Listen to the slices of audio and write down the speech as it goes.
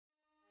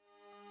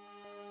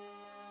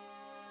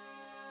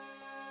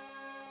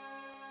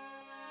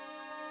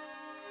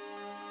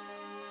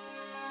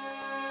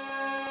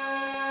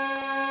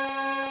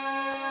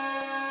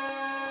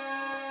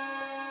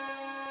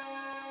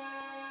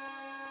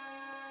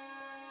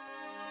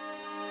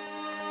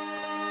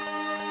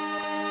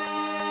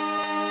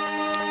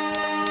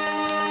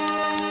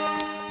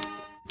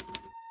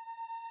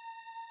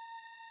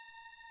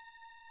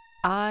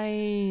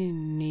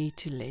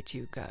let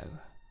you go.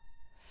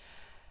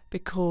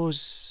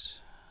 Because,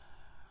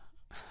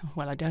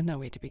 well, I don't know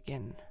where to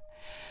begin.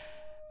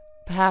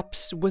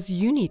 Perhaps with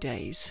uni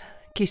days,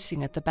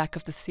 kissing at the back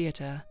of the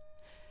theatre,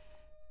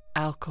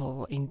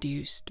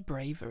 alcohol-induced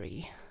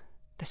bravery,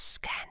 the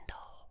scandal,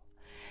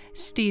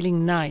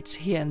 stealing nights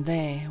here and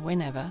there,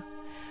 whenever,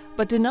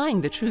 but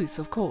denying the truth,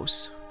 of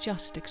course,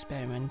 just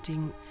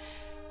experimenting,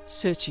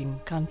 searching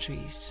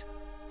countries,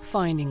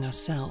 finding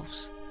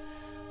ourselves.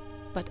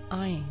 But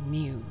I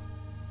knew,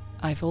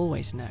 I've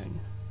always known.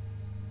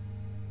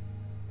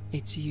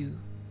 It's you.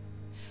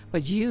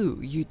 But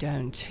you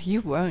don't,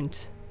 you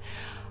won't.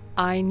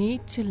 I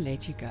need to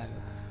let you go,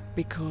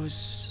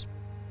 because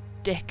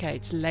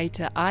decades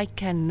later I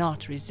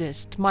cannot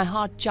resist. My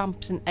heart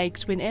jumps and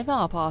aches whenever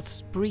our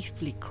paths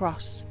briefly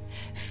cross.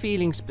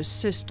 Feelings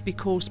persist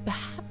because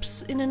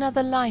perhaps in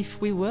another life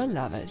we were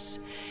lovers,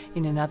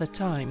 in another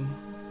time,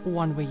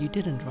 one where you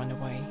didn't run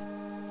away.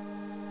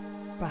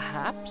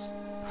 Perhaps?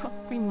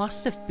 We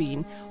must have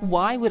been.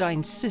 Why would I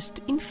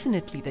insist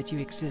infinitely that you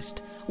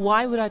exist?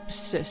 Why would I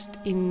persist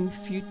in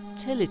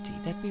futility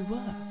that we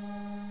were?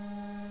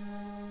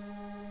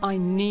 I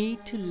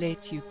need to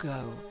let you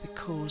go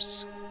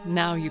because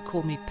now you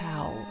call me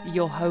pal,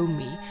 your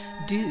homie,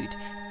 dude.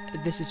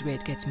 This is where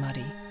it gets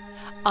muddy.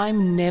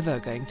 I'm never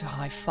going to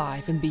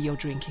high-five and be your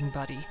drinking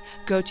buddy.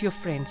 Go to your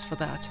friends for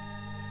that.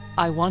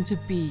 I want to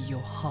be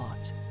your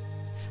heart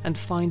and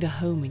find a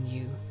home in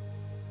you.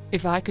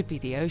 If I could be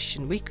the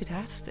ocean, we could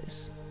have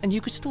this, and you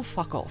could still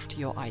fuck off to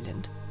your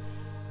island.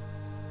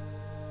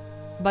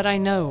 But I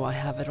know I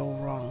have it all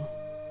wrong.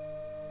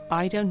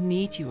 I don't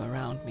need you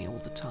around me all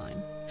the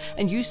time,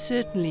 and you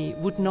certainly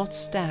would not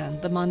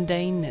stand the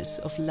mundaneness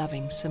of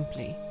loving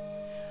simply.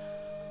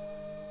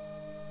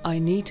 I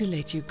need to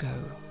let you go,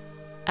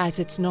 as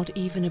it's not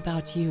even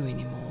about you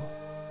anymore.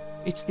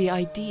 It's the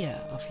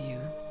idea of you.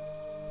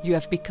 You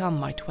have become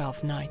my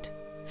 12th night,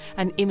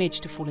 an image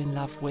to fall in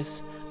love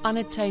with,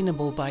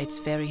 unattainable by its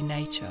very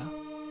nature.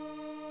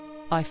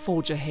 I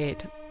forge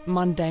ahead,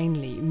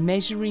 mundanely,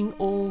 measuring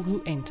all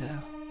who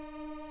enter,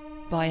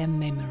 by a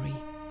memory.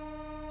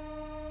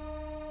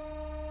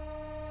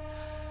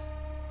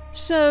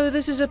 So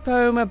this is a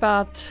poem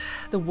about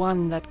the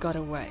one that got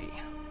away.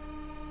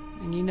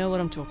 And you know what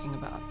I'm talking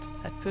about.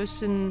 That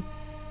person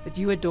that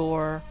you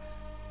adore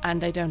and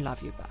they don't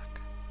love you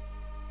back.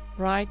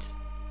 Right?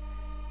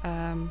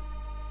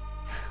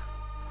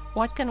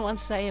 What can one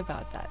say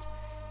about that?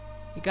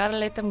 You gotta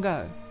let them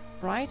go,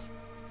 right?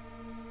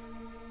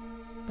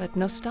 But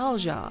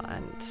nostalgia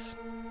and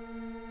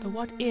the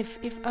what if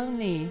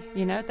only,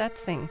 you know, that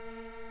thing.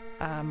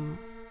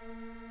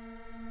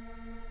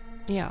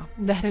 Yeah,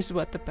 that is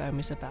what the poem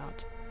is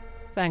about.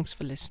 Thanks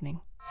for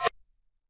listening.